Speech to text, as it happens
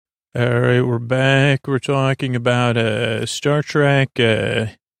All right, we're back. We're talking about Star Trek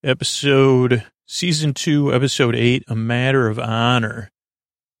season 2, episode 8, A Matter of Honor.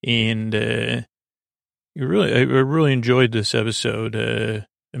 And I really enjoyed this episode.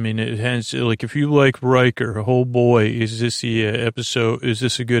 I mean, it has, like, if you like Riker, oh boy, is this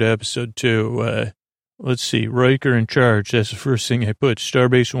a good episode too? Let's see, Riker in charge. That's the first thing I put.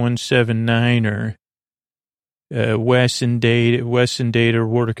 Starbase 179er. Wes and Data are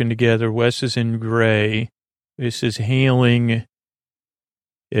working together. Wes is in gray. This is hailing.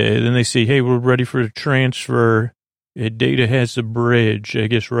 Then they say, hey, we're ready for the transfer. Data has the bridge. I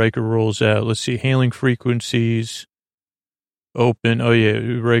guess Riker rolls out. Let's see, hailing frequencies. Open. Oh, yeah,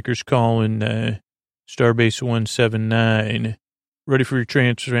 Riker's calling Starbase 179. Ready for your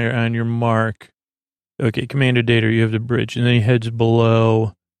transfer on your mark. Okay, Commander Data, you have the bridge. And then he heads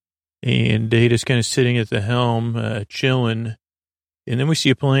below. And Data's kind of sitting at the helm, chilling. And then we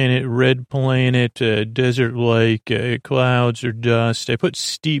see a planet, red planet, desert-like, clouds or dust. I put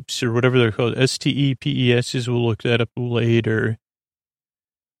steeps or whatever they're called, STEPESs. We'll look that up later.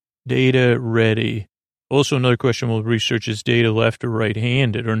 Data ready. Also, another question we'll research is Data left or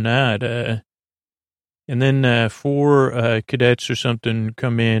right-handed or not. And then 4 cadets or something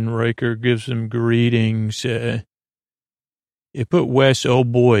come in. Riker gives them greetings. It put Wes, oh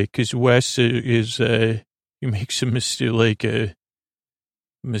boy, because Wes he makes a mistake,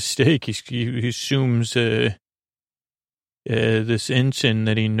 He assumes this ensign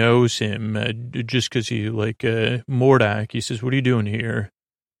that he knows him just because he, Mordock. He says, what are you doing here?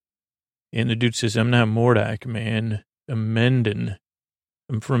 And the dude says, I'm not Mordock, man. I'm Mendon.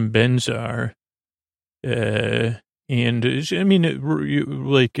 I'm from Benzar. I mean, I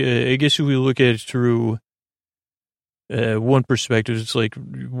guess if we look at it through one perspective, it's like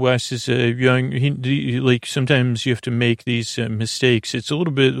Wes is young. Like sometimes you have to make these mistakes. It's a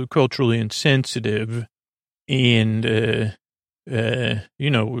little bit culturally insensitive, and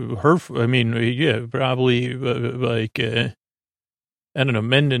hurtful. I mean, yeah, probably I don't know.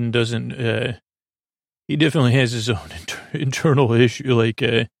 Mendon doesn't. He definitely has his own internal issue.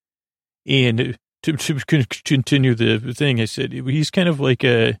 And to continue the thing, I said he's kind of like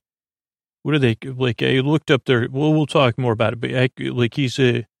a. What are they like? I looked up there. Well, we'll talk more about it. But he's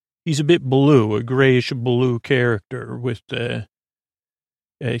a bit blue, a grayish blue character with I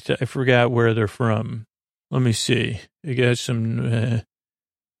forgot where they're from. Let me see. I got some.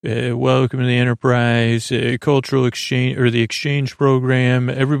 Welcome to the Enterprise, cultural exchange or the exchange program.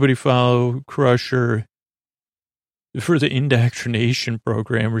 Everybody follow Crusher for the indoctrination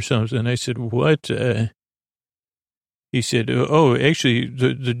program or something. I said, what? He said, oh, actually,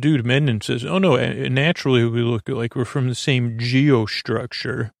 the dude Mendon says, oh, no, naturally we look like we're from the same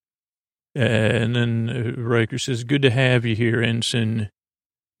geostructure. And then Riker says, good to have you here, Ensign.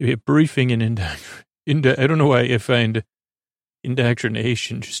 Briefing and I don't know why I find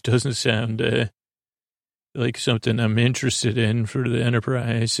indoctrination just doesn't sound like something I'm interested in for the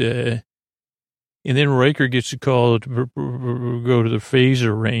Enterprise. And then Riker gets a call to go to the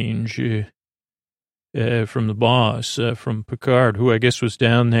phaser range. From the boss, from Picard, who I guess was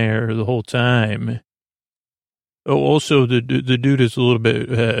down there the whole time. Oh, also the dude is a little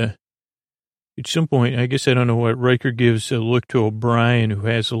bit, at some point, I guess I don't know what, Riker gives a look to O'Brien, who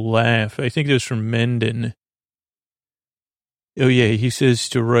has a laugh. I think that's from Mendon. Oh yeah, he says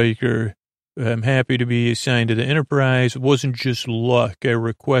to Riker, I'm happy to be assigned to the Enterprise. It wasn't just luck. I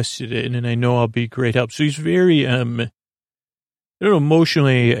requested it, and I know I'll be great help. So he's very,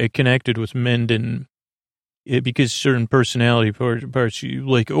 emotionally connected with Mendon. Because certain personality parts,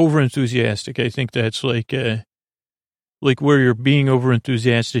 like over-enthusiastic. I think that's like where you're being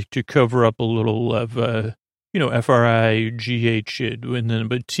over-enthusiastic to cover up a little of, FRIGH, and then,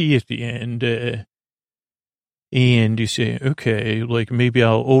 but T at the end. And you say, okay, like maybe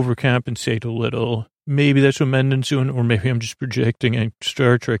I'll overcompensate a little. Maybe that's what Mendon's doing, or maybe I'm just projecting on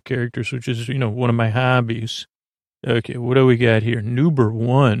Star Trek characters, which is, one of my hobbies. Okay, what do we got here? Nuber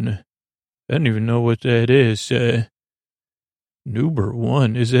 1. I don't even know what that is. Nuber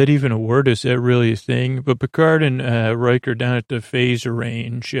 1. Is that even a word? Is that really a thing? But Picard and Riker down at the phaser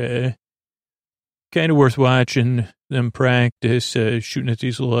range. Kind of worth watching them practice, shooting at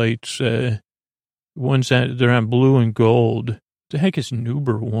these lights. They're on blue and gold. What the heck is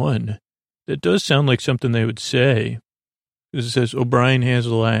Nuber 1? That does sound like something they would say. Because it says O'Brien has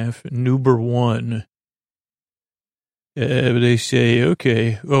a laugh. Nuber 1. They say,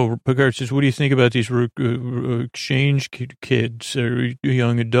 okay. Oh, Picard says, what do you think about these exchange kids or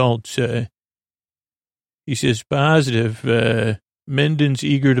young adults? He says, positive. Mendon's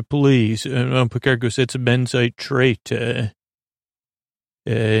eager to please. Picard goes, that's a Benzite trait.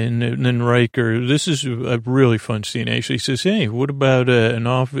 And then Riker, this is a really fun scene, actually. He says, hey, what about an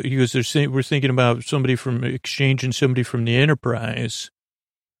off? He goes, we're thinking about somebody from exchanging somebody from the Enterprise.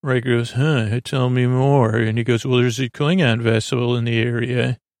 Riker goes, tell me more. And he goes, well, there's a Klingon vessel in the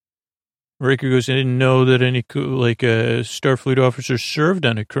area. Riker goes, I didn't know that any, Starfleet officers served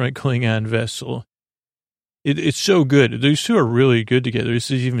on a Klingon vessel. It's so good. These two are really good together. This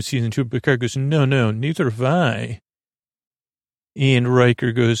is even season 2. Picard goes, no, neither have I. And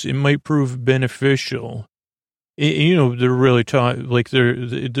Riker goes, it might prove beneficial. They're really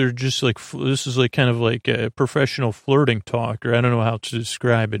they're just like, this is like kind of like a professional flirting talk, or I don't know how to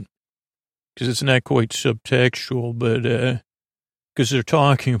describe it, because it's not quite subtextual, but, because they're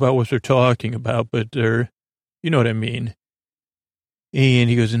talking about what they're talking about, but they're, you know what I mean? And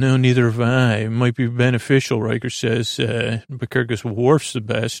he goes, no, neither have I. It might be beneficial, Riker says. Picard goes, well, Worf's the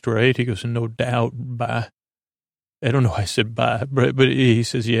best, right? He goes, no doubt, bah. I don't know why I said bah, but he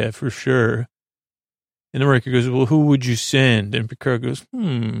says, yeah, for sure. And then Riker goes, well, who would you send? And Picard goes,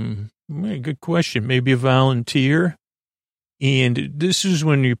 good question. Maybe a volunteer? And this is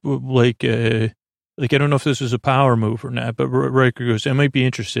when you, I don't know if this is a power move or not, but Riker goes, I might be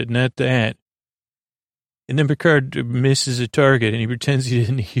interested, not that. And then Picard misses a target, and he pretends he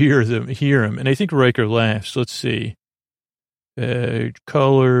didn't hear him. And I think Riker laughs. Let's see.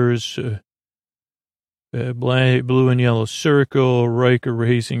 Colors, black, blue and yellow circle, Riker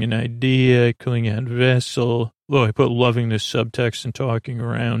raising an idea, Klingon vessel. Oh, I put loving this subtext and talking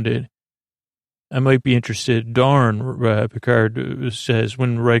around it. I might be interested. Darn, Picard says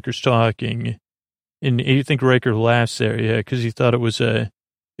when Riker's talking. And you think Riker laughs there, yeah, because he thought it was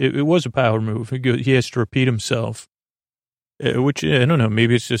it was a power move. He has to repeat himself, which, I don't know,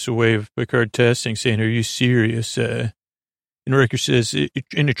 maybe it's just a way of Picard testing, saying, are you serious? And Riker says,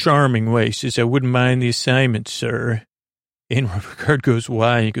 in a charming way, he says, I wouldn't mind the assignment, sir. And Picard goes,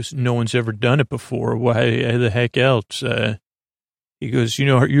 why? He goes, no one's ever done it before. Why the heck else? He goes,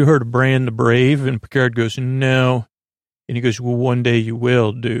 you heard of Bran the Brave? And Picard goes, no. And he goes, well, one day you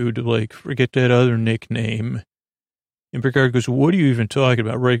will, dude. Like, forget that other nickname. And Picard goes, what are you even talking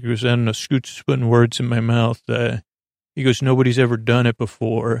about? Riker goes, I don't know, Scoot's putting words in my mouth. He goes, nobody's ever done it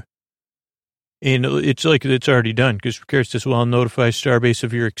before. And it's like it's already done, because Picard says, well, I'll notify Starbase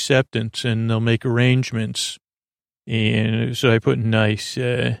of your acceptance, and they'll make arrangements. And so I put nice,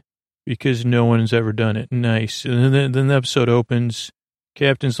 because no one's ever done it. Nice. And then the episode opens,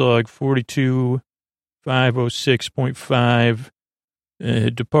 Captain's Log 42506.5.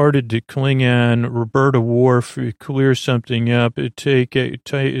 Departed to Klingon, Roberta Worf, clear something up,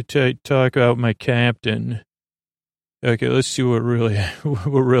 talk out my captain. Okay, let's see what really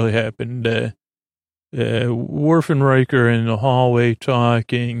happened. Worf and Riker in the hallway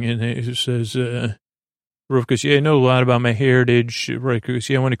talking, and it says, Worf goes, yeah, I know a lot about my heritage. Riker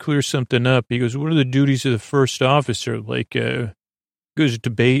goes, yeah, I want to clear something up. He goes, what are the duties of the first officer? Goes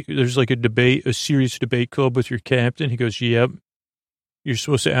debate, there's like a serious debate club with your captain. He goes, yep. You're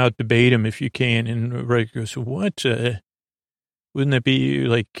supposed to out-debate him if you can. And Riker goes, what? Wouldn't that be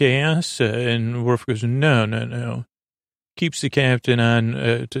like chaos? And Worf goes, no. Keeps the captain on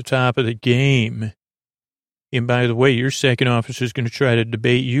the top of the game. And by the way, your second officer is going to try to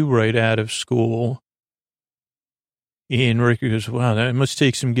debate you right out of school. And Riker goes, wow, that must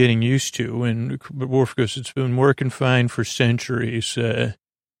take some getting used to. And Worf goes, it's been working fine for centuries.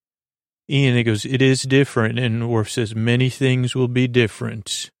 And he goes, it is different. And Worf says, many things will be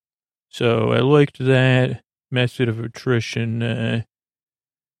different. So I liked that method of attrition.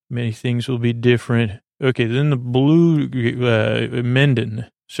 Many things will be different. Okay, then the blue, Menden,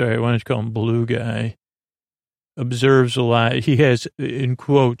 sorry, I wanted to call him blue guy, observes a lot. He has, in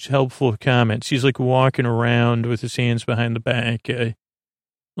quotes, helpful comments. He's like walking around with his hands behind the back.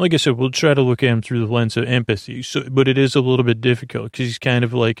 Like I said, we'll try to look at him through the lens of empathy. So, but it is a little bit difficult because he's kind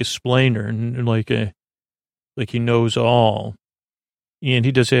of like a splainer and like he knows all. And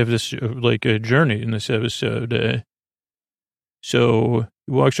he does have this like a journey in this episode. So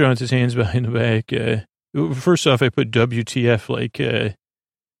he walks around with his hands behind the back. First off, I put WTF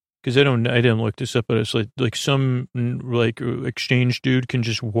because I didn't look this up, but it's like some like exchange dude can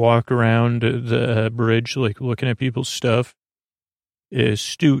just walk around the bridge like looking at people's stuff.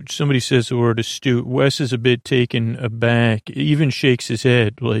 Astute. Somebody says the word astute. Wes is a bit taken aback. Even shakes his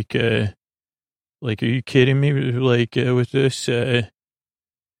head like, are you kidding me? With this,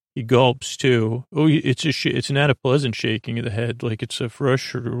 he gulps too. Oh, it's not a pleasant shaking of the head. Like it's a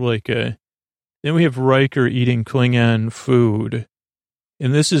fresh, then we have Riker eating Klingon food.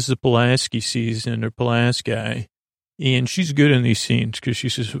 And this is the Pulaski season, or Pulaski. And she's good in these scenes because she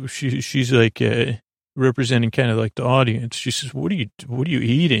says, she's like, representing kind of like the audience. She says, what are you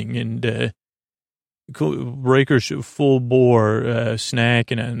eating? And, Riker's full bore,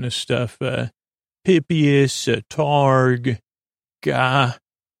 snacking on this stuff, Pippius, Targ, Gah,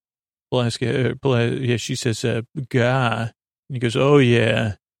 Pulaski, yeah, she says, Gah. And he goes, oh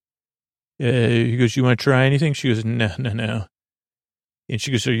yeah. He goes, you want to try anything? She goes, no, no, no. And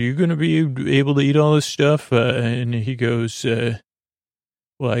she goes, are you going to be able to eat all this stuff? And he goes,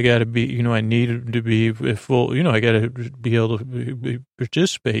 well, I got to be, I need to be full, I got to be able to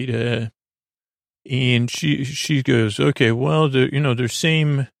participate. And she goes, okay, well, they're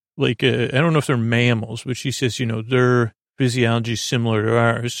same, like, I don't know if they're mammals, but she says, their physiology is similar to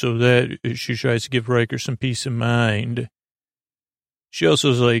ours. So that she tries to give Riker some peace of mind. She also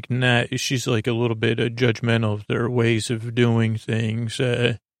is like, she's like a little bit judgmental of their ways of doing things.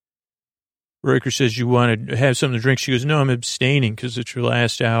 Riker says, you want to have something to drink? She goes, no, I'm abstaining because it's your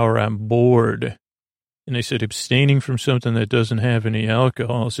last hour. I'm bored. And I said, abstaining from something that doesn't have any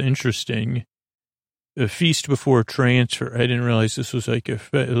alcohol is interesting. A feast before transfer. I didn't realize this was like a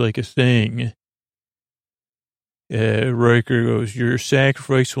thing. Riker goes, your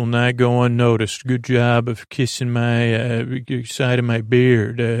sacrifice will not go unnoticed. Good job of kissing my side of my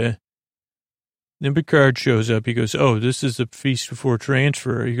beard. Then Picard shows up. He goes, oh, this is the feast before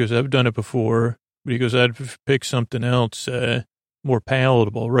transfer. He goes, I've done it before. But he goes, I'd pick something else more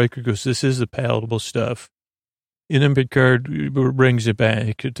palatable. Riker goes, this is the palatable stuff. And then Picard brings it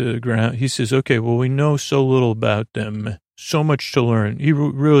back to the ground. He says, okay, well, we know so little about them. So much to learn.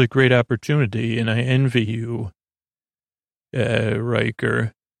 Really great opportunity, and I envy you,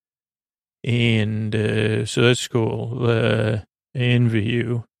 Riker. And so that's cool. I envy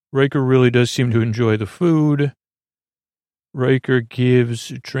you. Riker really does seem to enjoy the food. Riker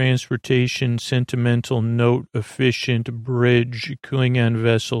gives transportation sentimental note efficient bridge Klingon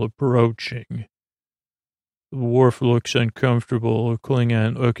vessel approaching. Worf looks uncomfortable.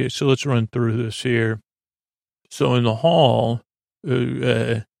 Klingon. Okay, so let's run through this here. So in the hall,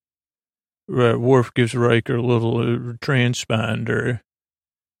 Worf gives Riker a little transponder,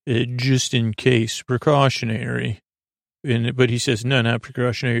 just in case, precautionary. But he says, no, not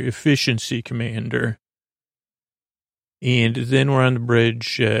precautionary, efficiency, Commander. And then we're on the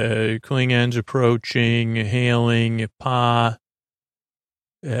bridge. Klingons approaching, hailing, Pa.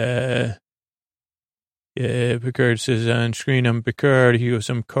 Picard says, on screen, I'm Picard. He goes,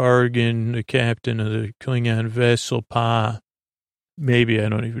 I'm Kargan, the captain of the Klingon vessel, Pa. Maybe, I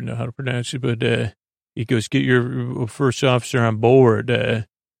don't even know how to pronounce it, but he goes, get your first officer on board.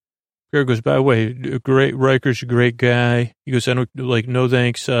 Picard goes, by the way, Riker's a great guy. He goes, I don't, no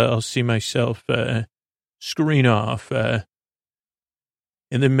thanks, I'll see myself, screen off. And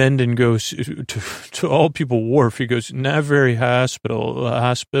then Mendon goes, to all people, Worf, he goes, not very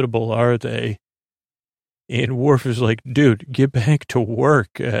hospitable, are they? And Worf is like, dude, get back to work.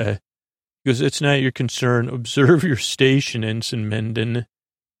 Because it's not your concern. Observe your station, Ensign Mendon.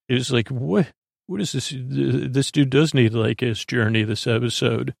 It's like, what is this? This dude does need like his journey this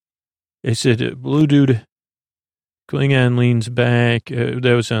episode. I said, blue dude, Klingon leans back. That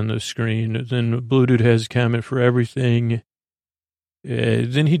was on the screen. Then blue dude has a comment for everything.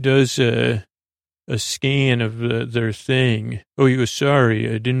 Then he does a scan of their thing. Oh, he goes, sorry,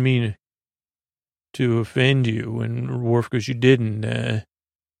 I didn't mean to offend you. And Worf goes, you didn't.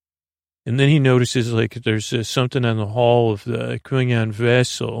 And then he notices like there's something on the hull of the Klingon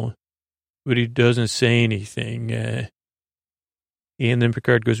vessel, but he doesn't say anything. And then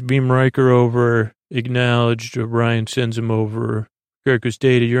Picard goes, beam Riker over, acknowledged. O'Brien sends him over. Picard goes,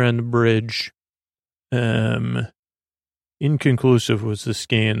 Data, you're on the bridge. Inconclusive was the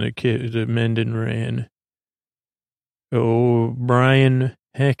scan that Mendon ran. Oh, Brian,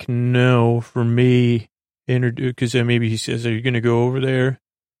 heck no, for me. Because maybe he says, are you going to go over there?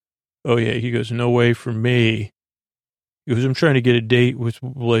 Oh, yeah. He goes, no way for me. He goes, I'm trying to get a date with,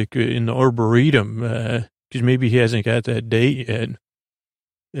 like, in the Arboretum, because maybe he hasn't got that date yet.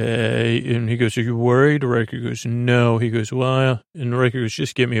 And he goes, are you worried? Riker goes, no. He goes, well, and Riker goes,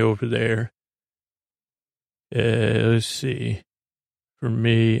 just get me over there. Let's see. For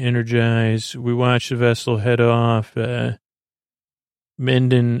me, energize. We watch the vessel head off.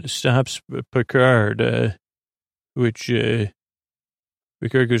 Mendon stops Picard, which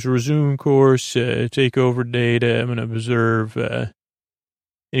Picard goes, resume course, take over Data. I'm going to observe. And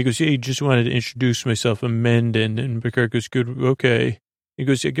he goes, yeah, he just wanted to introduce myself. I'm Mendon. And Picard goes, good, okay. He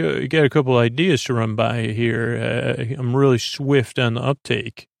goes, you got a couple ideas to run by here. I'm really swift on the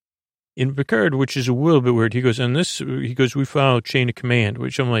uptake. In Picard, which is a little bit weird, he goes, we follow chain of command,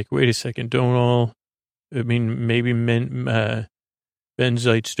 which I'm like, wait a second, maybe Bashir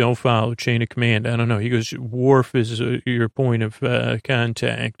Benzites don't follow chain of command. I don't know. He goes, Worf is your point of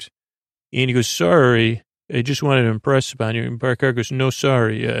contact. And he goes, sorry, I just wanted to impress upon you. And Picard goes, no,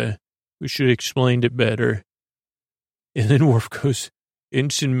 sorry, we should have explained it better. And then Worf goes,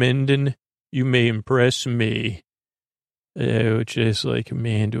 Ensign Menden, you may impress me. Which is like,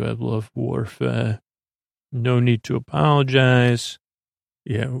 man, do I love Worf. No need to apologize.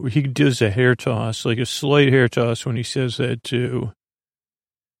 Yeah, he does a hair toss, like a slight hair toss when he says that to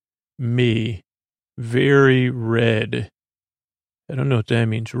me. Very red. I don't know what that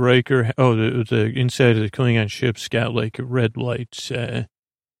means. Riker, the inside of the Klingon ship's got like red lights.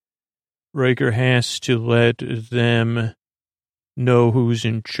 Riker has to let them know who's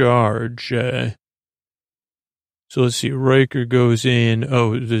in charge. So let's see. Riker goes in.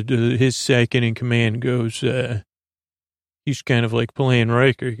 Oh, his second in command goes. He's kind of like playing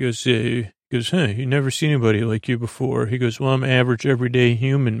Riker. He goes, huh? You never seen anybody like you before. He goes, well, I'm average, everyday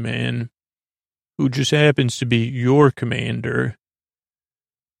human man, who just happens to be your commander.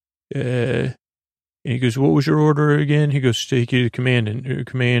 And he goes, what was your order again? He goes, take you to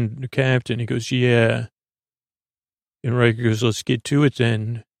command captain. He goes, yeah. And Riker goes, let's get to it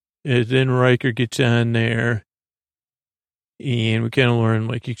then. And then Riker gets on there. And we kind of learn,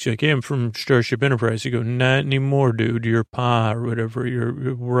 like, he's like, hey, I'm from Starship Enterprise. He goes, not anymore, dude. You're Pa or whatever. You're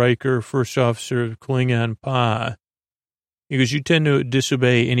Riker, first officer of Klingon Pa. He goes, you tend to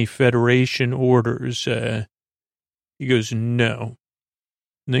disobey any Federation orders. He goes, no.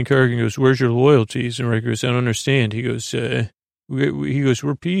 And then Kargan goes, where's your loyalties? And Riker goes, I don't understand. He goes,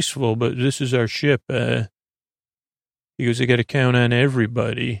 we're peaceful, but this is our ship. He goes, I got to count on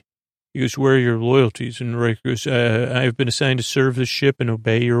everybody. He goes, where are your loyalties? And Riker goes, I've been assigned to serve the ship and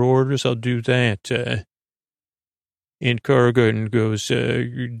obey your orders. I'll do that. And Kargan goes, are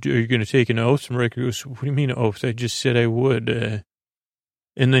you going to take an oath? And Riker goes, what do you mean oath? I just said I would.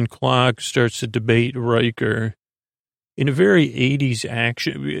 And then Clark starts to debate Riker. In a very 80s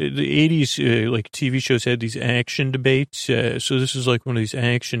action, the 80s, like TV shows had these action debates. So this is like one of these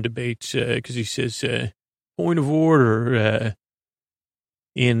action debates, because he says, point of order,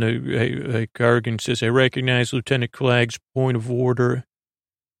 and Kargan says, I recognize Lieutenant Clagg's point of order.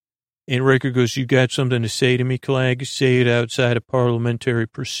 And Riker goes, you got something to say to me, Clegg? Say it outside of parliamentary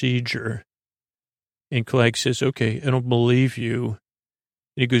procedure. And Clegg says, okay, I don't believe you.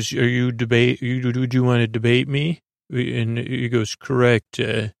 And he goes, do you want to debate me? And he goes, correct.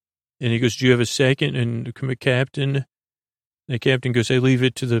 And he goes, do you have a second? And the captain, the captain goes, I leave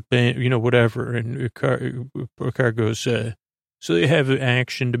it to the band, whatever. And Picard goes, so they have an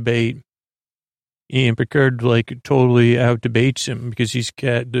action debate. And Picard, like, totally out-debates him because he's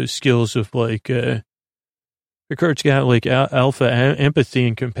got the skills of, like, Picard's got, like, alpha empathy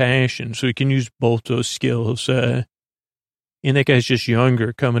and compassion, so he can use both those skills. And that guy's just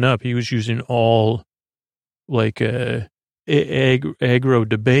younger, coming up. He was using all, like, aggro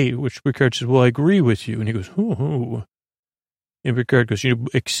debate, which Picard says, well, I agree with you. And he goes, hoo. And Picard goes,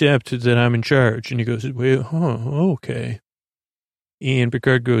 accept that I'm in charge. And he goes, well, okay. And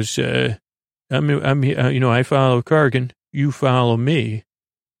Picard goes, I follow Kargan, you follow me.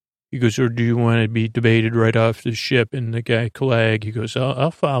 He goes, or do you want to be debated right off the ship? And the guy, Clegg, he goes, I'll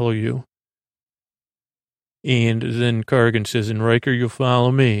follow you. And then Kargan says, and Riker, you'll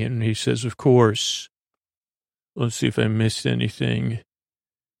follow me. And he says, of course. Let's see if I missed anything.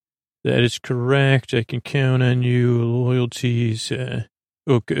 That is correct. I can count on you. Loyalties.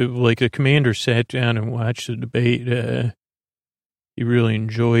 Like the commander sat down and watched the debate. He really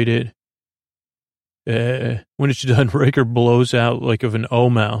enjoyed it. When it's done, Riker blows out like of an O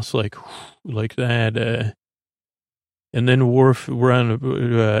mouth, like that. And then Worf, we're on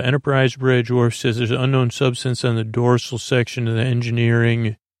a Enterprise bridge. Worf says there's an unknown substance on the dorsal section of the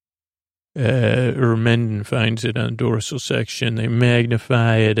engineering. Or Menden finds it on the dorsal section. They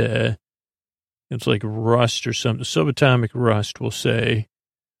magnify it. It's like rust or something, subatomic rust, we'll say.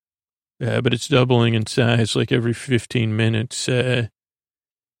 But it's doubling in size like every 15 minutes. And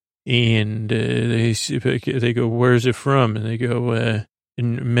they go, where's it from? And they go, and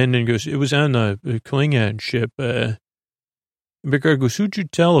Menden goes, it was on the Klingon ship. And Picard goes, who'd you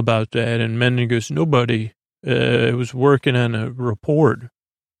tell about that? And Menden goes, nobody. I was working on a report.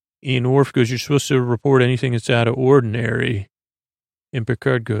 And Worf goes, you're supposed to report anything that's out of ordinary. And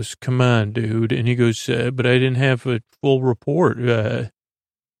Picard goes, come on, dude. And he goes, but I didn't have a full report. I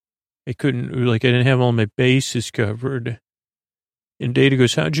didn't have all my bases covered. And Data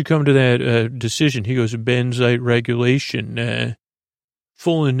goes, how'd you come to that decision? He goes, Benzite regulation.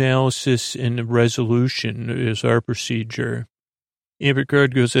 Full analysis and resolution is our procedure. And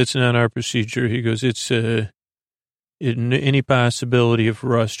Picard goes, that's not our procedure. He goes, it's any possibility of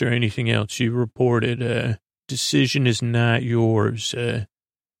rust or anything else. You reported, decision is not yours.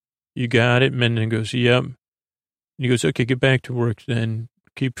 You got it? Menden goes, yep. And he goes, okay, get back to work then.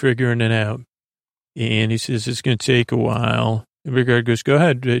 Keep figuring it out. And he says, it's going to take a while. And Picard goes, go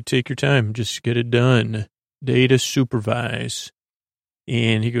ahead, take your time. Just get it done. Data supervise.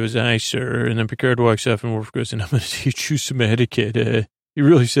 And he goes, aye, sir. And then Picard walks off and Worf goes, and I'm going to teach you some etiquette. He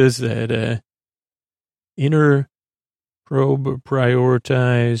really says that. Inner probe,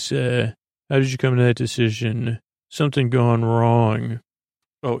 prioritize. How did you come to that decision? Something gone wrong.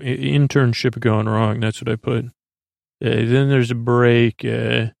 Oh, internship gone wrong. That's what I put. Then there's a break.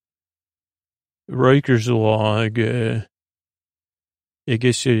 Riker's log. I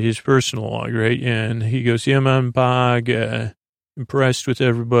guess his personal log, right? And he goes, yeah, I'm on Bog. Impressed with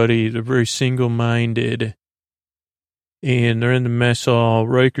everybody. They're very single-minded. And they're in the mess hall.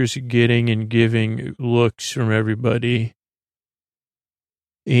 Riker's getting and giving looks from everybody.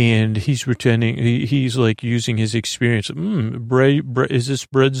 And he's pretending, he's like using his experience. Is this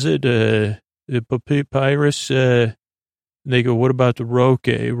Brexit? The papyrus? They go, what about the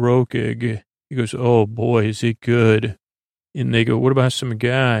Rokig? He goes, oh boy, is it good? And they go, what about some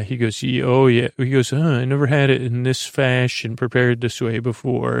guy? He goes, oh yeah. He goes, I never had it in this fashion, prepared this way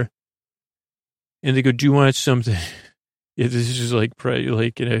before. And they go, do you want something? Yeah, this is like,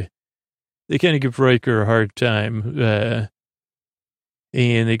 they kind of give Riker a hard time.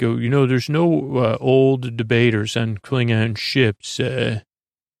 And they go, there's no old debaters on Klingon ships.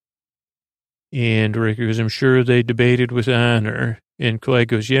 And Riker goes, I'm sure they debated with honor. And Clyde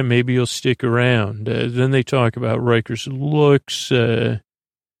goes, yeah, maybe you'll stick around. Then they talk about Riker's looks. And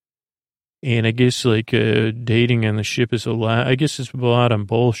I guess dating on the ship is a lot. I guess it's a lot on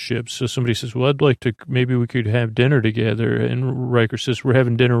both ships. So somebody says, well, I'd like to, maybe we could have dinner together. And Riker says, we're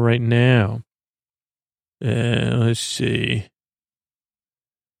having dinner right now. Let's see.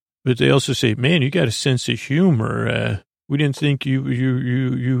 But they also say, man, you got a sense of humor. We didn't think you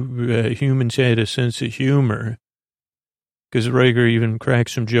humans had a sense of humor. Because Riker even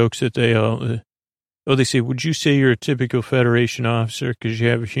cracks some jokes that they all, they say, would you say you're a typical Federation officer because you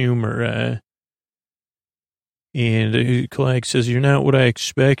have humor? And Clegg says, you're not what I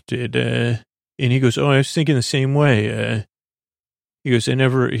expected. And he goes, oh, I was thinking the same way. He goes,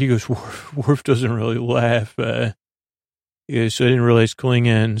 Worf doesn't really laugh. He goes, so I didn't realize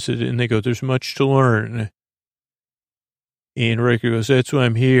Klingons. And they go, there's much to learn. And Riker goes, that's why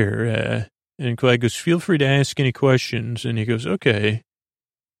I'm here. And Clyde goes, feel free to ask any questions. And he goes, okay.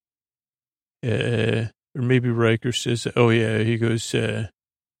 Or maybe Riker says, oh, yeah. He goes, I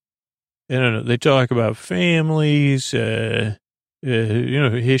don't know. They talk about families, history,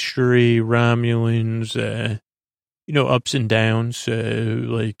 Romulans, ups and downs,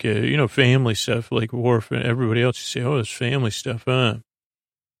 family stuff, like Worf and everybody else. You say, oh, it's family stuff, huh?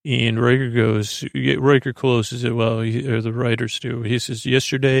 And Riker closes it, or the writers do. He says,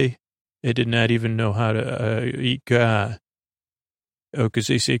 yesterday, I did not even know how to eat ga. Oh, because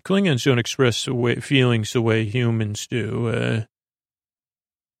they say Klingons don't express feelings the way humans do.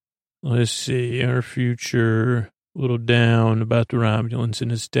 Let's see, our future, a little down about the Romulans and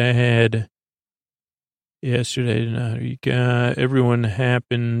his dad. Yesterday, I did not eat ga. Everyone, I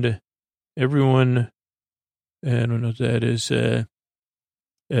don't know what that is.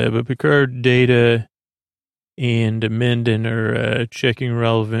 But Picard, Data, and Menden are checking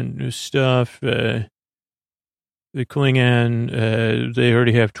relevant stuff. The Klingon, they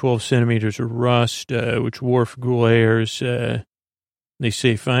already have 12 centimeters of rust, which Worf glares. They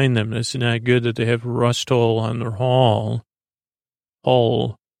say, find them. That's not good that they have a rust hole on their hull.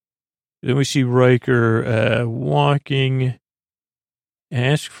 Then we see Riker walking,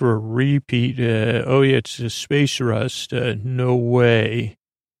 ask for a repeat. Oh, yeah, it's a space rust. No way.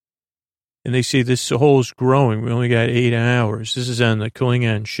 And they say this hole's growing. We only got 8 hours. This is on the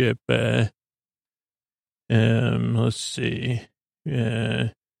Klingon ship. Let's see.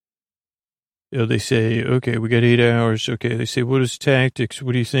 They say, okay, we got 8 hours. Okay, they say, what is tactics?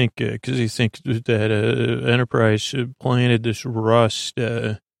 What do you think? Because they think that Enterprise planted this rust.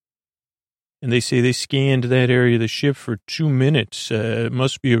 And they say they scanned that area of the ship for 2 minutes. It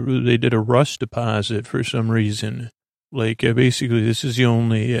must be they did a rust deposit for some reason. Basically, this is the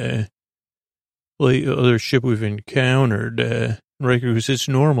only other ship we've encountered. Riker goes, it's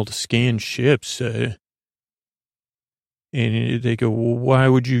normal to scan ships. And they go, well, why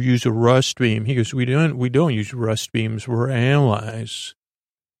would you use a rust beam? He goes, we don't use rust beams. We're allies.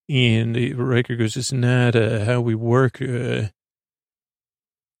 And Riker goes, it's not how we work. And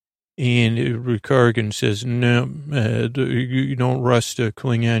Kargan says, no, you don't rust a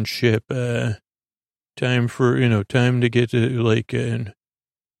Klingon ship. time to get to, like, and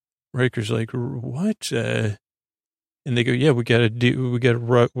Riker's like, what? And they go, yeah, we're going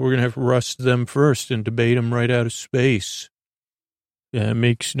to have to rust them first and debate them right out of space.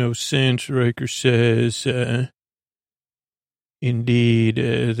 Makes no sense, Riker says. Indeed.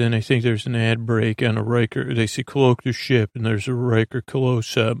 Then I think there's an ad break on a Riker. They say cloak the ship, and there's a Riker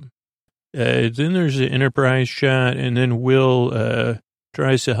close-up. Then there's an Enterprise shot, and then Will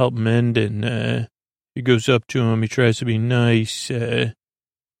tries to help Mendon. He goes up to him. He tries to be nice.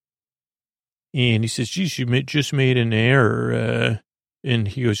 And he says, geez, you just made an error. And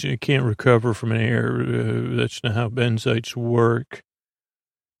he goes, you can't recover from an error. That's not how benzites work.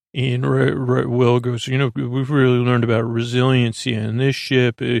 And Will goes, we've really learned about resiliency on this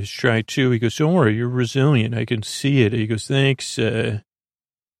ship. It's try two. He goes, don't worry, you're resilient. I can see it. He goes, thanks. But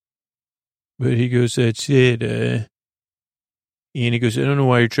he goes, that's it. And he goes, I don't know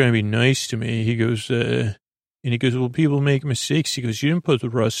why you're trying to be nice to me. He goes, well, people make mistakes. He goes, you didn't put the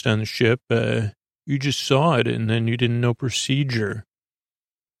rust on the ship. You just saw it, and then you didn't know procedure.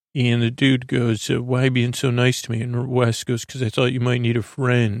 And the dude goes, why being so nice to me? And Wes goes, because I thought you might need a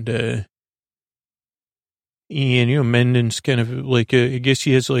friend. And, Mendon's kind of like, I guess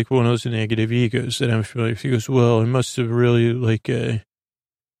he has like one of those negative egos that I'm familiar with. He goes, well, I must have really like, have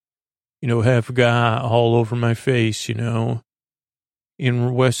God all over my face, And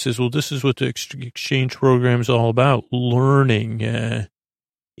Wes says, well, this is what the exchange program is all about, learning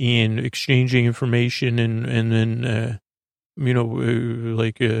and exchanging information and then,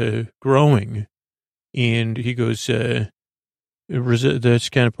 growing. And he goes, that's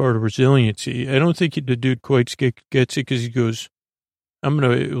kind of part of resiliency. I don't think the dude quite gets it because he goes,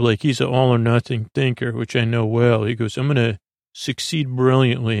 he's an all or nothing thinker, which I know well. He goes, I'm going to succeed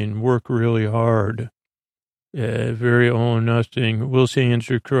brilliantly and work really hard. Very all or nothing. Will's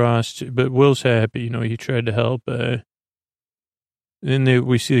hands are crossed, but Will's happy. He tried to help. Then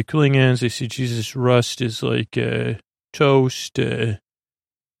we see the Klingons. They see Jesus Rust is like toast. And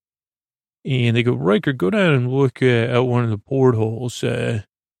they go, Riker, go down and look out one of the portholes.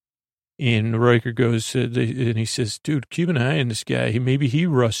 And Riker goes, and he says, dude, keep an eye on this guy. Maybe he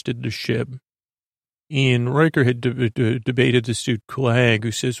rusted the ship. And Riker had debated this dude, Clag,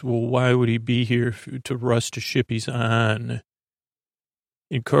 who says, well, why would he be here to rust a ship he's on?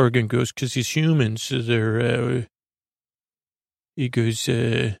 And Kargan goes, because he's human, so he goes,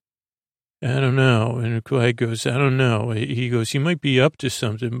 I don't know. And Clag goes, I don't know. He goes, he might be up to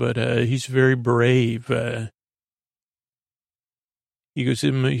something, but he's very brave. He goes,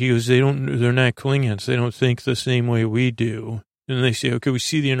 they're not Klingons. They don't think the same way we do. And they say, okay, we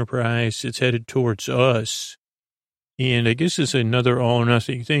see the Enterprise. It's headed towards us. And I guess it's another all or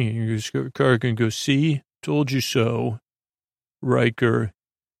nothing thing. And Kargan goes, see, told you so, Riker.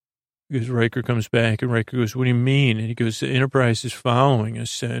 Because Riker comes back and Riker goes, what do you mean? And he goes, the Enterprise is following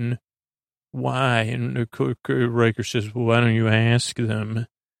us. And why? And Riker says, well, why don't you ask them?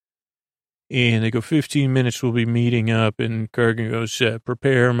 And they go, 15 minutes, we'll be meeting up. And Kargan goes,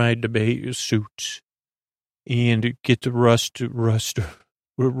 prepare my debate suits. And get the rust the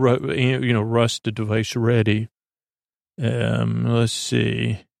device ready. Let's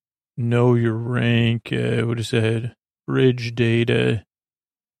see. Know your rank. What is that? Bridge data.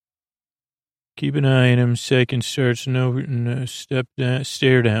 Keep an eye on him. Second starts. No step down.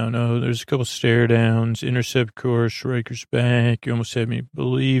 Stare down. Oh, there's a couple stare downs. Intercept course. Riker's back. You almost had me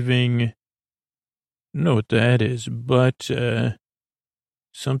believing. I don't know what that is, but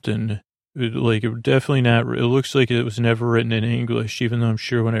something. Like, it definitely not, it looks like it was never written in English, even though I'm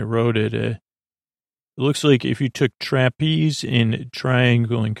sure when I wrote it, it looks like if you took trapeze and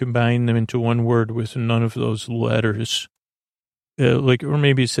triangle and combined them into one word with none of those letters, or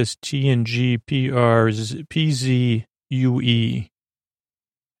maybe it says TNG, PZUE.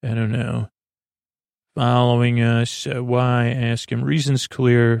 I don't know. Following us, why? Ask him. Reasons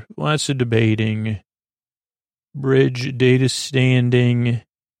clear, lots of debating. Bridge, data standing.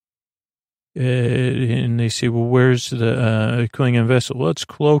 And they say, well, where's the Klingon vessel? Well, it's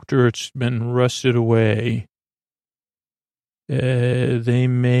cloaked or it's been rusted away. They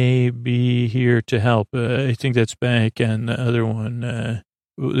may be here to help. I think that's back on the other one.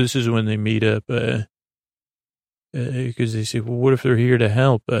 This is when they meet up. Because they say, well, what if they're here to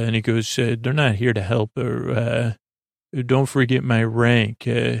help? And he goes, they're not here to help. Don't forget my rank.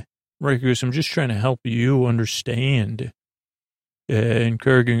 Riker goes, I'm just trying to help you understand. And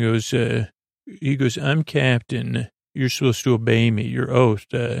Kurgan goes, he goes, I'm captain. You're supposed to obey me, your oath.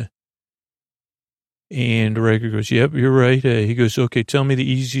 And Riker goes, yep, you're right. He goes, okay, tell me the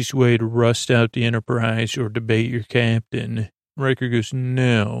easiest way to rust out the Enterprise or debate your captain. Riker goes,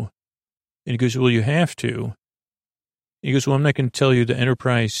 no. And he goes, well, you have to. He goes, well, I'm not going to tell you the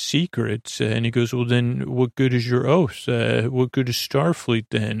Enterprise secrets. And he goes, well, then what good is your oath? What good is Starfleet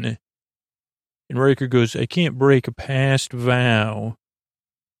then? And Riker goes, I can't break a past vow.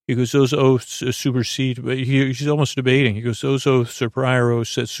 He goes, those oaths supersede, he's almost debating. He goes, those oaths are prior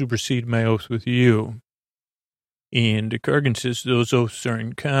oaths that supersede my oath with you. And Kargan says, those oaths are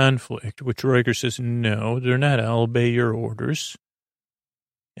in conflict, which Riker says, no, they're not. I'll obey your orders.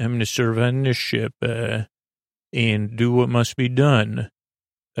 I'm going to serve on this ship and do what must be done.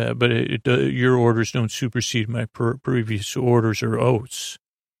 But your orders don't supersede my previous orders or oaths.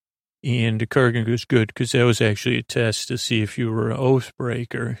 And Kargan goes, good, because that was actually a test to see if you were an oath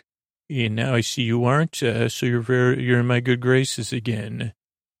breaker. And now I see you aren't, so you're in my good graces again.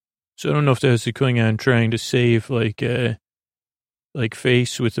 So I don't know if that was the Klingon trying to save, like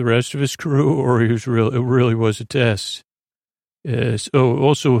face with the rest of his crew, or it really was a test.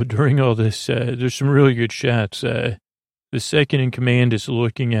 Also, during all this, there's some really good shots. The second in command is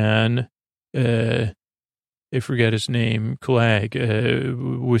looking on, I forgot his name, Clag,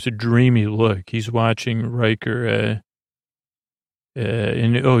 with a dreamy look. He's watching Riker,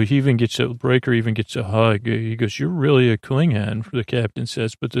 Riker even gets a hug. He goes, you're really a Klingon, the captain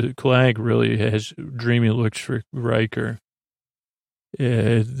says, but the Clag really has dreamy looks for Riker.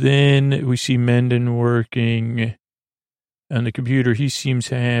 Then we see Mendon working on the computer. He seems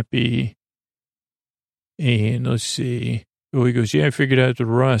happy. And let's see. Oh, he goes, yeah, I figured out the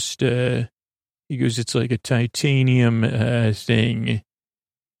rust. He goes, it's like a titanium thing.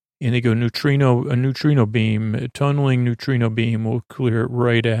 And they go, a neutrino beam, a tunneling neutrino beam will clear it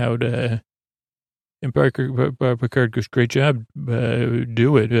right out. And Picard goes, great job,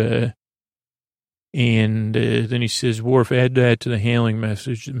 do it. And then he says, Worf, add that to the hailing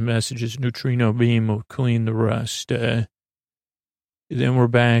messages, neutrino beam will clean the rust. Then we're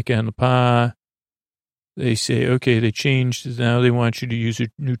back on the PA. They say, okay, they changed. Now they want you to use a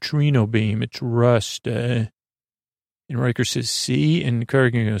neutrino beam. It's rust. And Riker says, see? And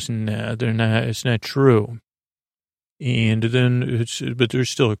Kargan goes, nah, they're not. It's not true. And then but there's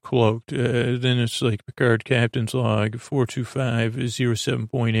still a cloaked. Then it's like Picard Captain's Log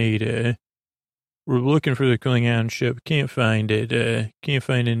 425-07.8. We're looking for the Klingon ship. Can't find it. Can't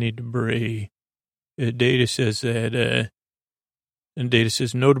find any debris. Data says that. And Data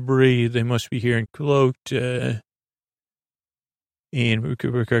says, no debris. They must be here and cloaked. And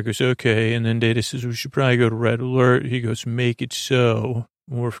Picard goes, okay. And then Data says, we should probably go to red alert. He goes, make it so.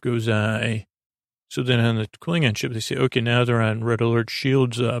 Worf goes, aye. So then on the Klingon ship, they say, okay, now they're on red alert,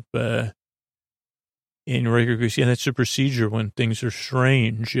 shields up. And Riker goes, yeah, that's a procedure when things are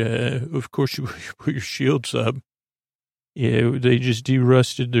strange. Of course, you put your shields up. Yeah, they just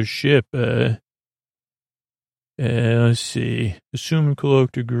derusted their ship. Let's see. Assume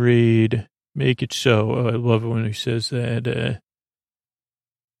cloaked agreed. Make it so. Oh, I love it when he says that.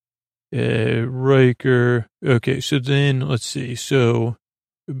 Riker. Okay, so then, let's see. So,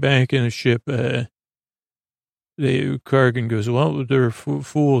 back in the ship, Kargan goes, well, they're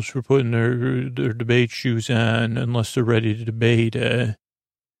fools for putting their debate shoes on unless they're ready to debate. And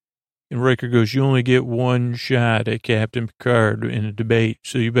Riker goes, you only get one shot at Captain Picard in a debate,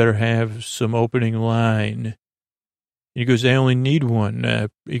 so you better have some opening line. He goes, I only need one.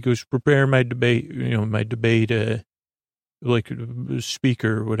 He goes, prepare my debate, like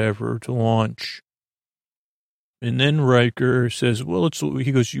speaker or whatever to launch. And then Riker says, well,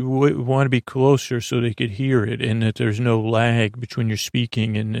 he goes, you want to be closer so they could hear it and that there's no lag between your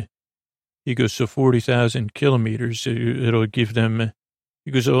speaking. And he goes, so 40,000 kilometers, it'll give them,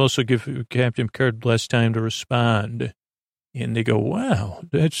 he goes, it'll also give Captain Picard less time to respond. And they go, wow,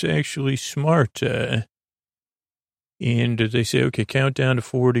 that's actually smart. And they say, okay, count down to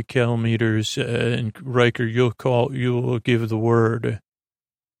 40 kilometers, and Riker, you'll give the word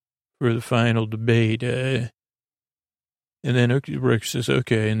for the final debate. And then Riker says,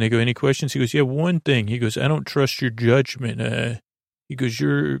 okay. And they go, any questions? He goes, yeah, one thing. He goes, I don't trust your judgment. He goes,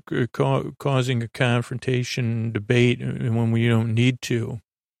 you're causing a confrontation debate when we don't need to.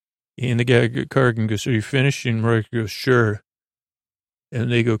 And the guy, Kargan, goes, are you finished? And Riker goes, sure. And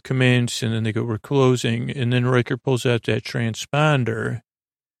they go, commence, and then they go, we're closing. And then Riker pulls out that transponder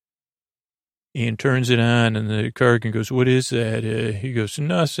and turns it on. And the Kargan goes, what is that? He goes,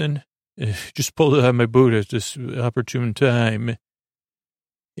 nothing. Just pulled it out of my boot at this opportune time.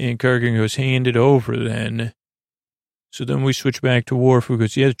 And Kargan goes, hand it over then. So then we switch back to Worf, who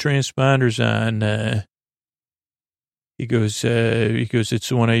goes, yeah, the transponder's on. He goes, it's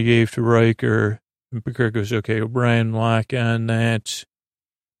the one I gave to Riker. And Picard goes, okay, O'Brien, lock on that.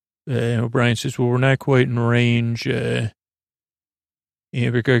 O'Brien says, well, we're not quite in range.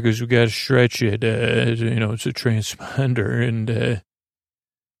 And Picard goes, we got to stretch it. It's a transponder. And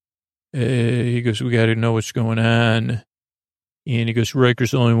he goes, we got to know what's going on. And he goes,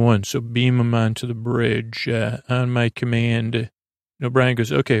 Riker's the only one, so beam him onto the bridge on my command. O'Brien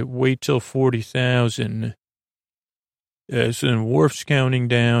goes, okay, wait till 40,000. So then Worf's counting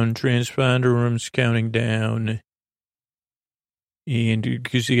down, transponder room's counting down. And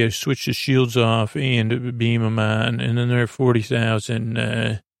because you got to switch the shields off and beam them on. And then they're at 40,000.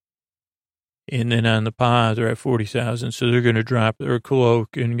 And then on the pod, they're at 40,000. So they're going to drop their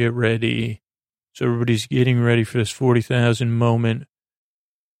cloak and get ready. So everybody's getting ready for this 40,000 moment.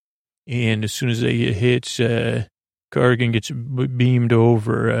 And as soon as they hits, Kargan gets beamed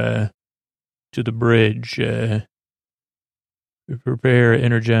over to the bridge. Prepare,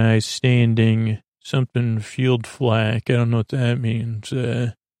 energize, standing, something field flak. I don't know what that means.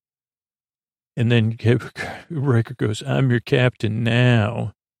 And then Riker goes, I'm your captain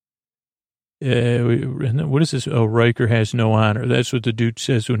now. What is this? Oh, Riker has no honor. That's what the dude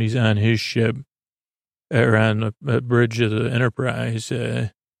says when he's on his ship or on the bridge of the Enterprise.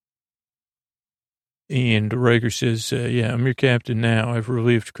 And Riker says, yeah, I'm your captain now. I've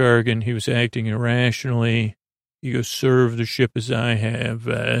relieved Kargan. He was acting irrationally. He goes, serve the ship as I have.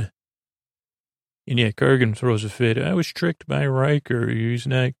 And yeah, Kargan throws a fit. I was tricked by Riker. He's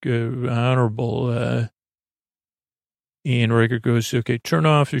not honorable. And Riker goes, okay, turn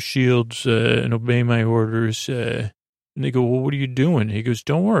off the shields and obey my orders. And they go, well, what are you doing? He goes,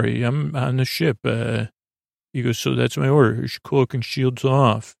 don't worry, I'm on the ship. He goes, so that's my order. Cloak and shields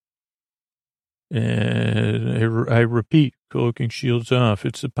off. And I repeat, cloak and shields off.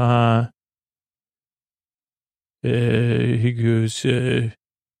 It's the Pa. He goes,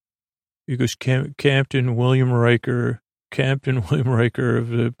 Captain William Riker of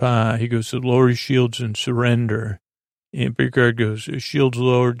the Pa. He goes, so lower your shields and surrender. And Picard goes, shields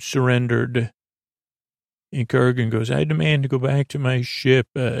lowered, surrendered. And Kargan goes, I demand to go back to my ship.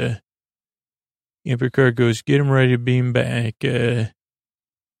 And Picard goes, get him ready to beam back.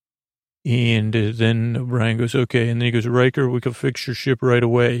 And then O'Brien goes, okay. And then he goes, Riker, we can fix your ship right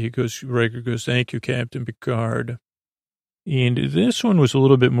away. Riker goes, thank you, Captain Picard. And this one was a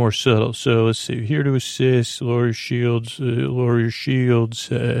little bit more subtle. So let's see, here to assist, lower your shields,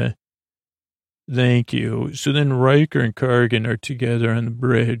 thank you. So then Riker and Kargan are together on the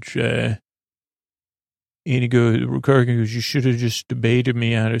bridge. And Kargan goes, you should have just debated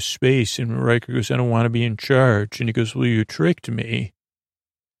me out of space. And Riker goes, I don't want to be in charge. And he goes, well, you tricked me.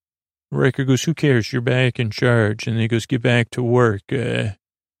 Riker goes, who cares? You're back in charge. And he goes, get back to work. And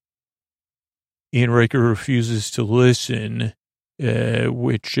Riker refuses to listen,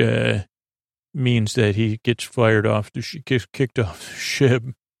 which means that he gets fired off, gets kicked off the ship.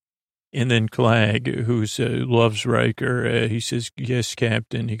 And then Clag, who loves Riker, he says, yes,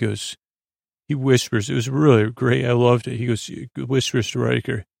 Captain. He whispers, it was really great. I loved it. He whispers to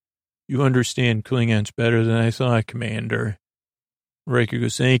Riker, you understand Klingons better than I thought, Commander. Riker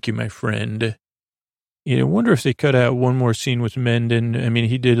goes, thank you, my friend. I wonder if they cut out one more scene with Mendon. I mean,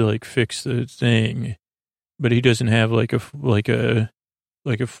 he did fix the thing, but he doesn't have like a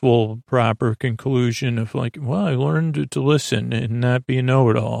full proper conclusion of well, I learned to listen and not be a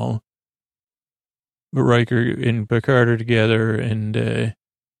know-it-all. But Riker and Picard are together, and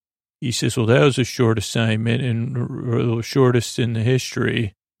he says, well, that was a short assignment and the shortest in the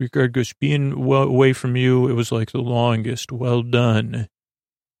history. Picard goes, being away from you, it was like the longest. Well done.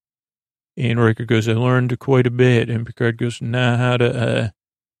 And Riker goes, I learned quite a bit. And Picard goes, how to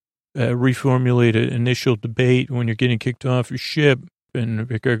reformulate an initial debate when you're getting kicked off your ship. And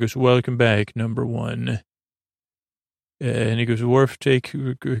Picard goes, welcome back, number one. And he goes, Worf, take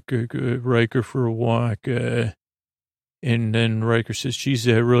Riker for a walk. And then Riker says, geez,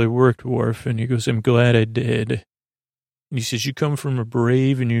 that really worked, Worf. And he goes, I'm glad I did. And he says, you come from a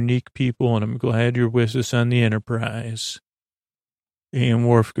brave and unique people, and I'm glad you're with us on the Enterprise. And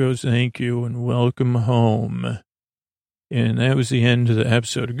Worf goes, thank you, and welcome home. And that was the end of the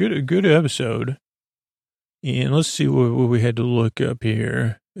episode. A good episode. And let's see what we had to look up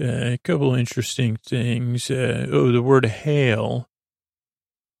here. A couple interesting things. The word hail.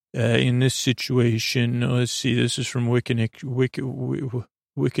 In this situation, let's see, this is from the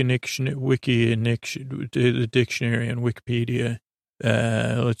dictionary on Wikipedia.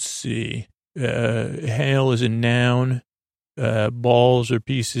 Let's see. Hail is a noun. Balls or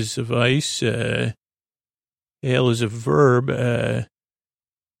pieces of ice. Hail is a verb. To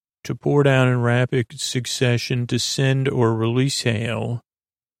pour down in rapid succession, to send or release hail,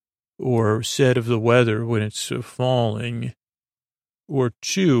 or said of the weather when it's falling. Or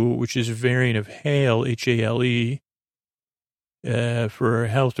two, which is a variant of hail, H-A-L-E, for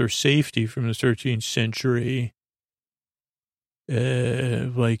health or safety from the 13th century,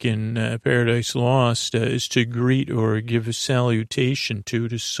 like in Paradise Lost, is to greet or give a salutation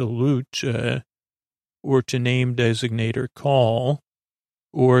to salute, or to name, designate, or call,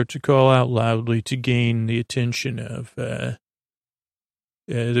 or to call out loudly to gain the attention of.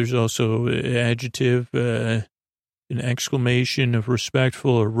 There's also adjective, an exclamation of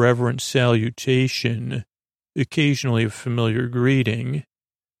respectful or reverent salutation, occasionally a familiar greeting.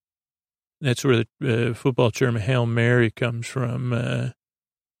 That's where the football term Hail Mary comes from.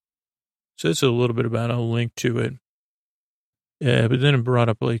 So that's a little bit about it. I'll link to it. But then it brought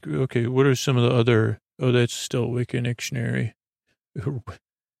up, like, okay, what are some of the other, that's still Wikidictionary.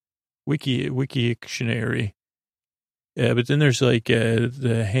 Wikidictionary. But then there's like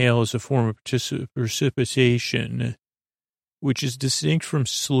the hail is a form of precipitation, which is distinct from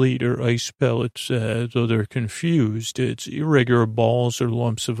sleet or ice pellets, though they're confused. It's irregular balls or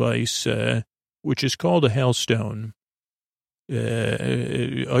lumps of ice, which is called a hailstone.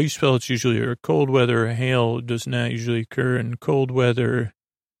 Ice pellets usually are cold weather. Hail does not usually occur in cold weather.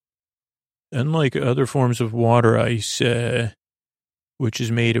 Unlike other forms of water ice, which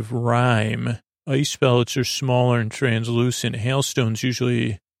is made of rime, ice pellets are smaller and translucent. Hailstones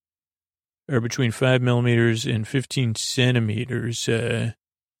usually are between 5 millimeters and 15 centimeters.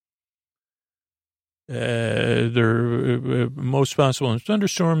 They're most possible in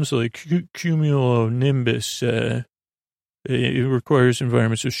thunderstorms like cumulonimbus. It requires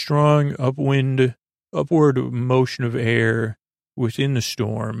environments of strong upward motion of air within the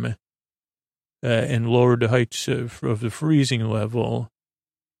storm, and lower to heights of the freezing level.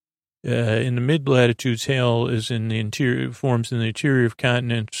 In the mid-latitudes, hail is in the interior, forms in the interior of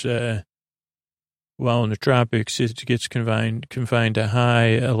continents, while in the tropics, it gets confined to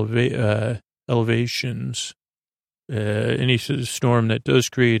high elevations. Any storm that does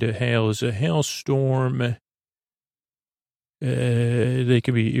create a hail is a hailstorm. They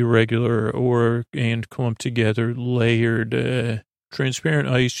can be irregular and clumped together, layered, transparent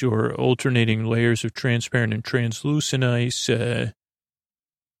ice or alternating layers of transparent and translucent ice.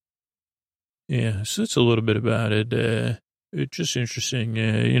 Yeah, so that's a little bit about it. It's just interesting,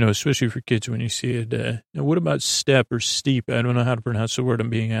 especially for kids when you see it. Now, what about step or steep? I don't know how to pronounce the word, I'm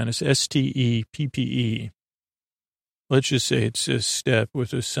being honest. S-T-E-P-P-E. Let's just say it's a step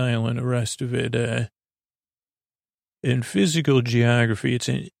with a silent rest of it. In physical geography, it's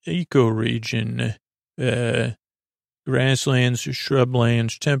an ecoregion. Grasslands,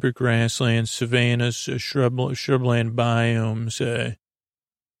 shrublands, temperate grasslands, savannas, shrubland biomes.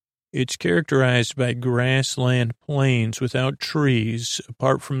 It's characterized by grassland plains without trees,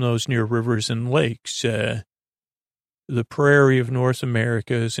 apart from those near rivers and lakes. The prairie of North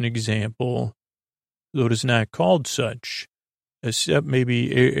America is an example, though it is not called such. A steppe may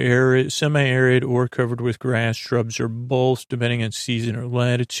be arid, semi-arid or covered with grass, shrubs, or both, depending on season or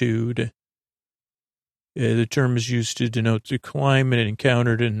latitude. The term is used to denote the climate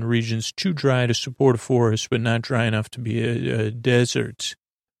encountered in regions too dry to support a forest, but not dry enough to be a desert.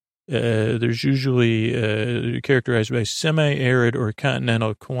 There's usually characterized by semi-arid or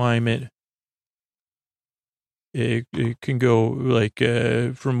continental climate. It can go like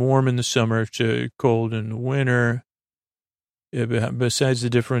from warm in the summer to cold in the winter. Besides the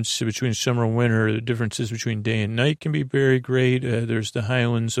difference between summer and winter, the differences between day and night can be very great. There's the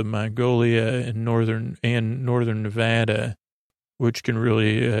highlands of Mongolia and northern Nevada, which can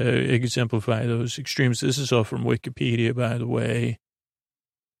really exemplify those extremes. This is all from Wikipedia, by the way.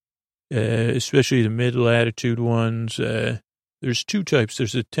 Especially the mid-latitude ones. There's two types.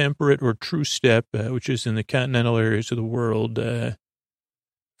 There's a temperate or true steppe, which is in the continental areas of the world,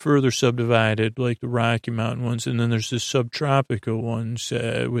 further subdivided like the Rocky Mountain ones. And then there's the subtropical ones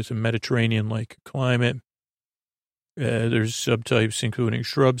with a Mediterranean-like climate. There's subtypes including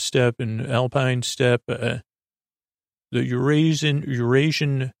shrub steppe and alpine steppe. The Eurasian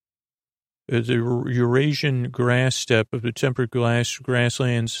grass steppe of the temperate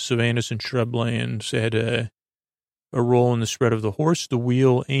grasslands, savannas, and shrublands had a role in the spread of the horse, the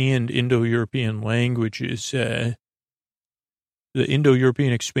wheel, and Indo-European languages. The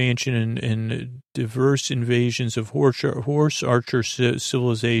Indo-European expansion and diverse invasions of horse archer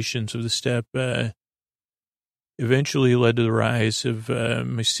civilizations of the steppe eventually led to the rise of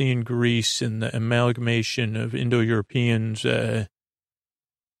Mycenaean Greece and the amalgamation of Indo-Europeans in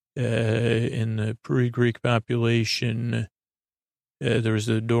the pre-Greek population. There was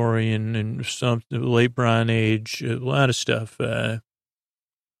the Dorian and the late Bronze Age, a lot of stuff.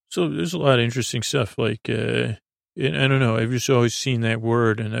 So there's a lot of interesting stuff. Like, I don't know, I've just always seen that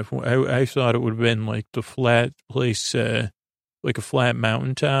word, and I thought it would have been like the flat place like a flat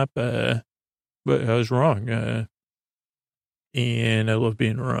mountaintop. But I was wrong. And I love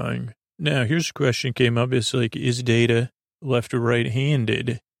being wrong. Now, here's a question came up. It's like, is Data left or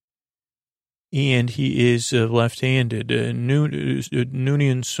right-handed? And he is left-handed.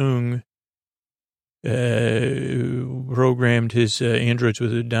 Noonien Sung programmed his androids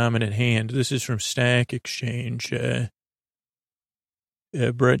with a dominant hand. This is from Stack Exchange.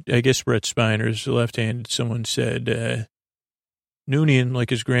 Brett Spiner's left-handed, someone said. Noonien,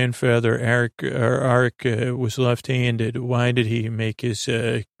 like his grandfather, Arik was left-handed. Why did he make his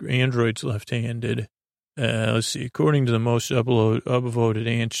androids left-handed? Let's see. According to the most upvoted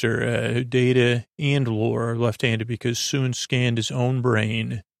answer, Data and Lore are left-handed because Soon scanned his own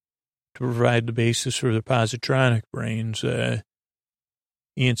brain to provide the basis for the positronic brains. And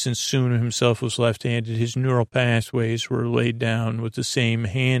since Soon himself was left-handed, his neural pathways were laid down with the same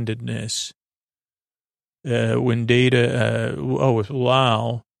handedness. When Data, with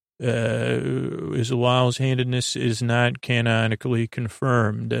Lal, Lal's handedness is not canonically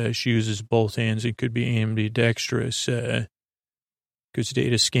confirmed. She uses both hands and could be ambidextrous, because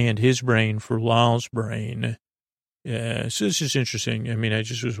Data scanned his brain for Lal's brain. So this is interesting. I mean, I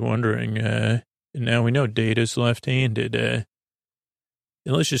just was wondering, and now we know Data's left-handed. And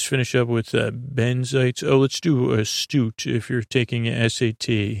let's just finish up with benzites. Oh, let's do astute if you're taking an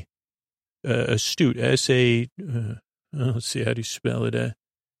SAT. Astute, S-A, let's see, how do you spell it?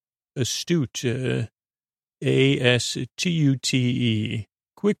 Astute, A-S-T-U-T-E.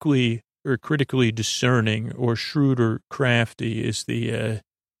 Quickly or critically discerning or shrewd or crafty is the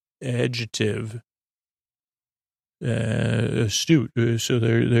adjective. Astute. So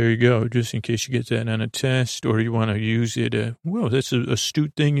there you go. Just in case you get that on a test or you want to use it. Well, that's an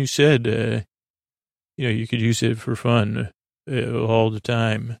astute thing you said. You could use it for fun all the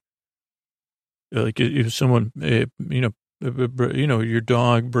time. Like if someone, your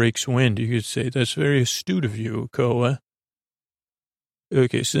dog breaks wind, you could say, that's very astute of you, Koa.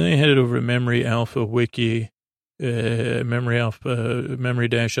 Okay, so then I headed over to Memory Alpha Wiki,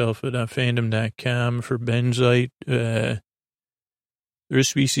 memory-alpha.fandom.com for benzite. They're a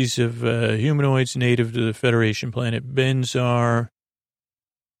species of humanoids native to the Federation planet Benzar.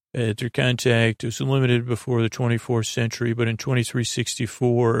 Their contact was limited before the 24th century, but in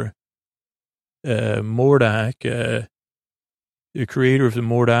 2364, Mordock, the creator of the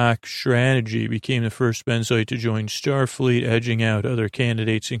Mordock strategy, became the first benzite to join Starfleet, edging out other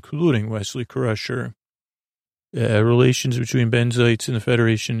candidates, including Wesley Crusher. Relations between benzites and the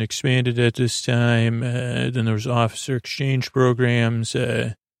Federation expanded at this time. Then there was officer exchange programs,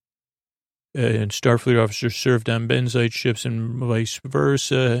 and Starfleet officers served on benzite ships and vice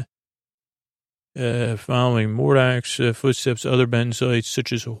versa. Following Mordock's footsteps, other benzites,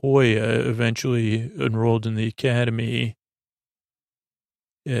 such as Hoya, eventually enrolled in the Academy,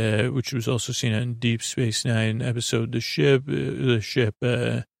 which was also seen on Deep Space Nine episode The Ship.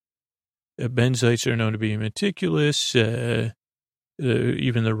 Benzites are known to be meticulous. Even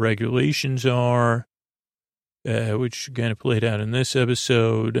the regulations are, which kind of played out in this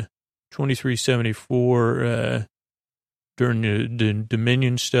episode. 2374, during the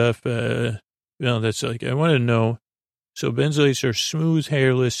Dominion stuff, that's like, I want to know. So benzites are smooth,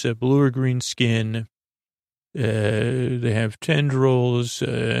 hairless, blue or green skin. They have tendrils,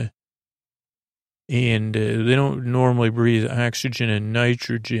 and they don't normally breathe oxygen and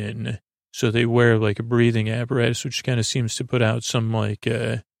nitrogen. So they wear like a breathing apparatus, which kind of seems to put out some like,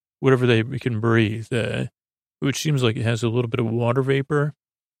 whatever they can breathe, which seems like it has a little bit of water vapor.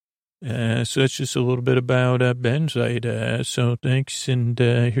 So that's just a little bit about benzite. So thanks, and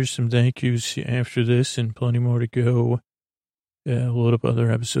here's some thank yous after this and plenty more to go. Load up other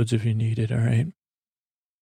episodes if you need it, all right?